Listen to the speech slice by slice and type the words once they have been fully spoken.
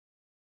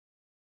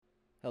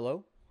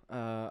Hello,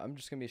 I'm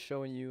just going to be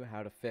showing you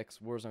how to fix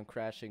Warzone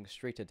crashing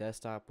straight to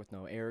desktop with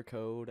no error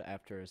code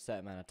after a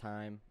set amount of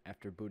time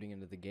after booting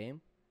into the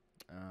game.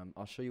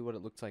 I'll show you what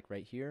it looks like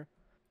right here.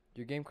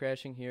 Your game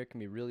crashing here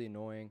can be really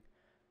annoying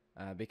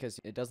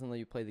because it doesn't let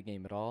you play the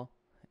game at all,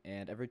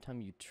 and every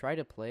time you try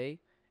to play,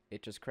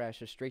 it just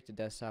crashes straight to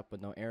desktop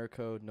with no error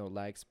code, no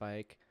lag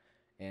spike,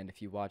 and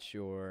if you watch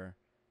your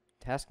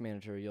task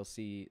manager, you'll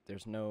see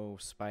there's no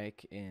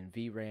spike in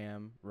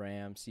VRAM,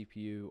 RAM,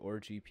 CPU, or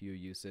GPU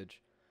usage.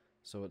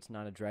 So it's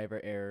not a driver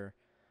error.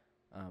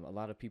 A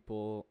lot of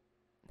people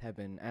have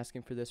been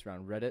asking for this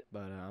around Reddit,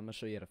 but I'm going to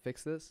show you how to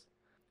fix this.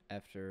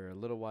 After a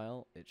little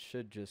while, it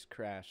should just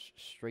crash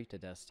straight to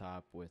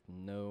desktop with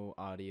no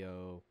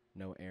audio,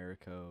 no error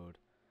code,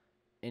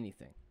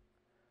 anything.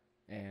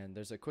 And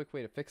there's a quick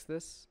way to fix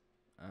this.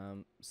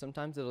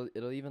 Sometimes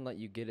it'll even let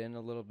you get in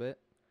a little bit,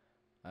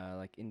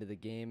 like into the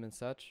game and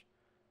such.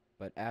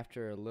 But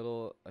after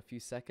a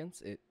few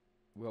seconds, it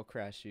will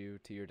crash you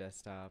to your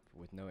desktop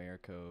with no error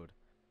code.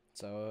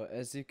 So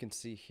as you can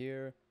see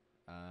here,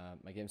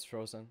 my game's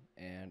frozen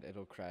and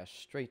it'll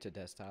crash straight to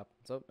desktop.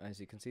 So as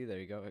you can see, there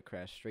you go, it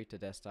crashed straight to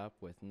desktop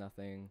with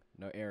nothing,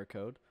 no error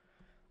code.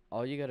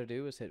 All you gotta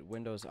do is hit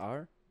Windows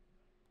R,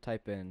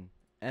 type in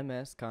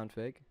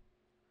MSconfig,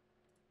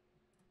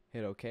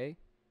 hit OK.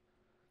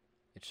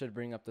 It should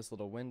bring up this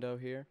little window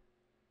here.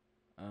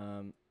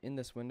 In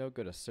this window,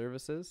 go to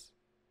Services,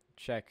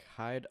 check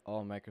Hide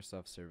All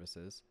Microsoft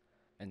Services,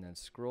 and then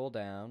scroll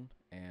down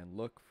and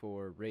look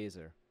for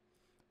Razer.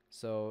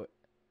 So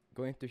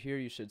going through here,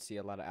 you should see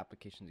a lot of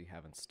applications you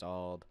have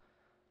installed,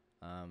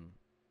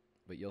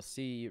 but you'll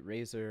see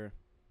Razer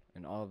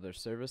and all of their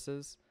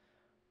services.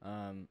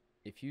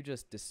 If you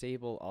just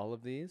disable all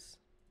of these,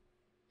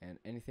 and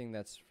anything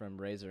that's from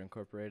Razer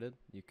Incorporated,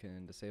 you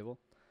can disable.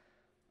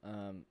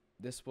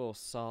 This will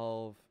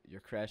solve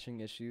your crashing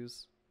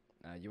issues.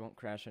 You won't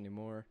crash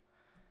anymore.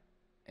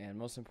 And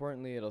most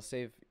importantly, it'll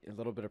save a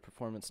little bit of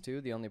performance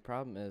too. The only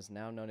problem is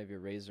now none of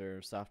your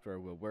Razer software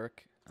will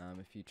work.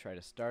 If you try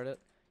to start it,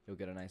 you'll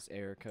get a nice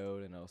error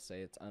code and it'll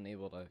say it's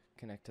unable to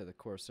connect to the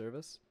core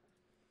service.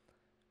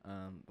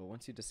 But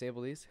once you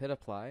disable these, hit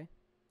apply,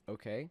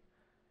 OK,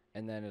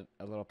 and then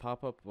a little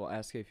pop-up will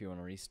ask you if you want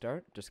to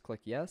restart. Just click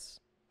yes.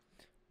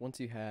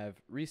 Once you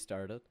have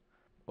restarted,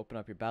 open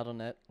up your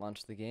Battle.net,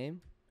 launch the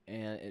game,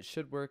 and it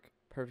should work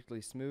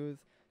perfectly smooth.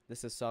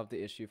 This has solved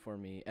the issue for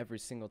me every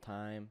single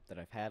time that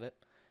I've had it.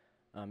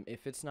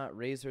 If it's not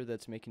Razer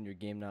that's making your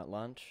game not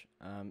launch,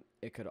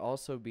 it could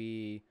also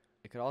be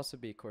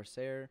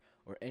Corsair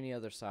or any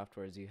other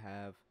softwares you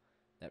have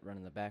that run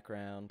in the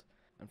background.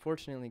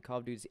 Unfortunately, Call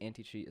of Duty's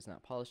anti-cheat is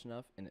not polished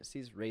enough, and it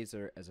sees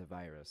Razer as a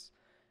virus.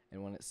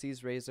 And when it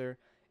sees Razer,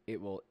 it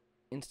will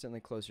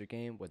instantly close your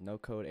game with no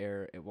code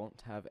error. It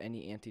won't have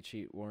any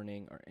anti-cheat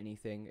warning or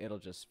anything. It'll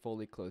just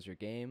fully close your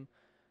game.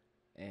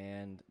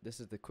 And this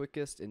is the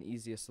quickest and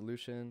easiest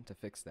solution to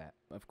fix that.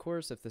 Of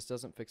course, if this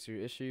doesn't fix your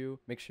issue,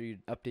 make sure you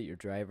update your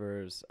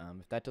drivers.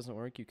 If that doesn't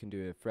work, you can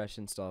do a fresh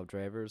install of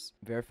drivers.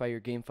 Verify your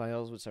game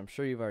files, which I'm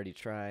sure you've already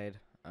tried,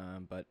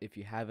 but if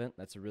you haven't,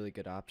 that's a really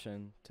good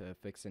option to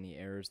fix any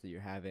errors that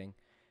you're having.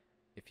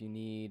 If you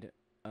need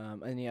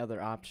any other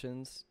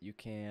options, you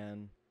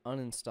can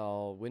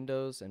uninstall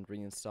Windows and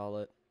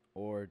reinstall it,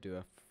 or do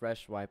a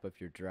fresh wipe of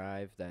your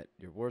drive that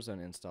your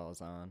Warzone install is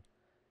on,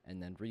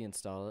 and then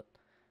reinstall it.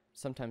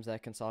 Sometimes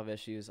that can solve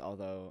issues,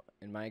 although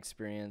in my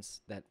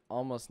experience that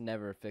almost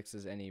never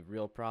fixes any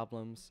real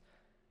problems,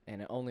 and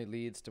it only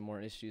leads to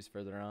more issues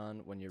further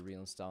on when you're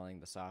reinstalling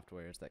the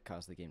softwares that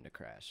cause the game to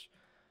crash.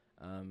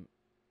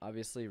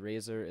 Obviously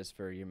Razer is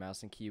for your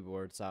mouse and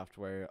keyboard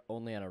software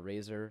only on a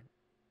Razer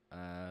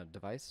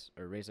device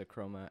or Razer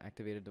Chroma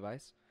activated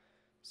device.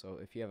 So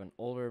if you have an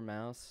older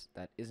mouse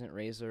that isn't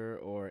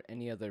Razer or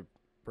any other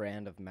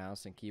brand of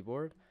mouse and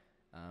keyboard,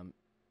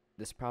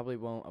 this probably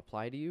won't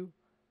apply to you.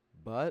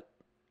 But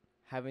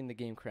having the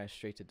game crash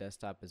straight to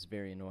desktop is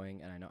very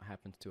annoying, and I know it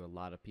happens to a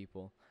lot of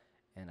people,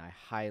 and I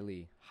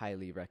highly,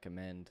 highly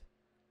recommend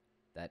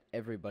that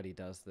everybody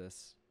does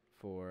this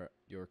for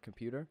your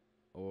computer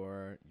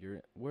or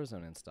your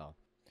Warzone install.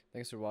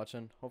 Thanks for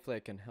watching. Hopefully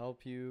I can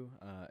help you.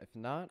 If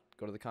not,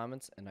 go to the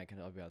comments and I can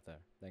help you out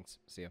there. Thanks.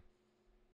 See ya.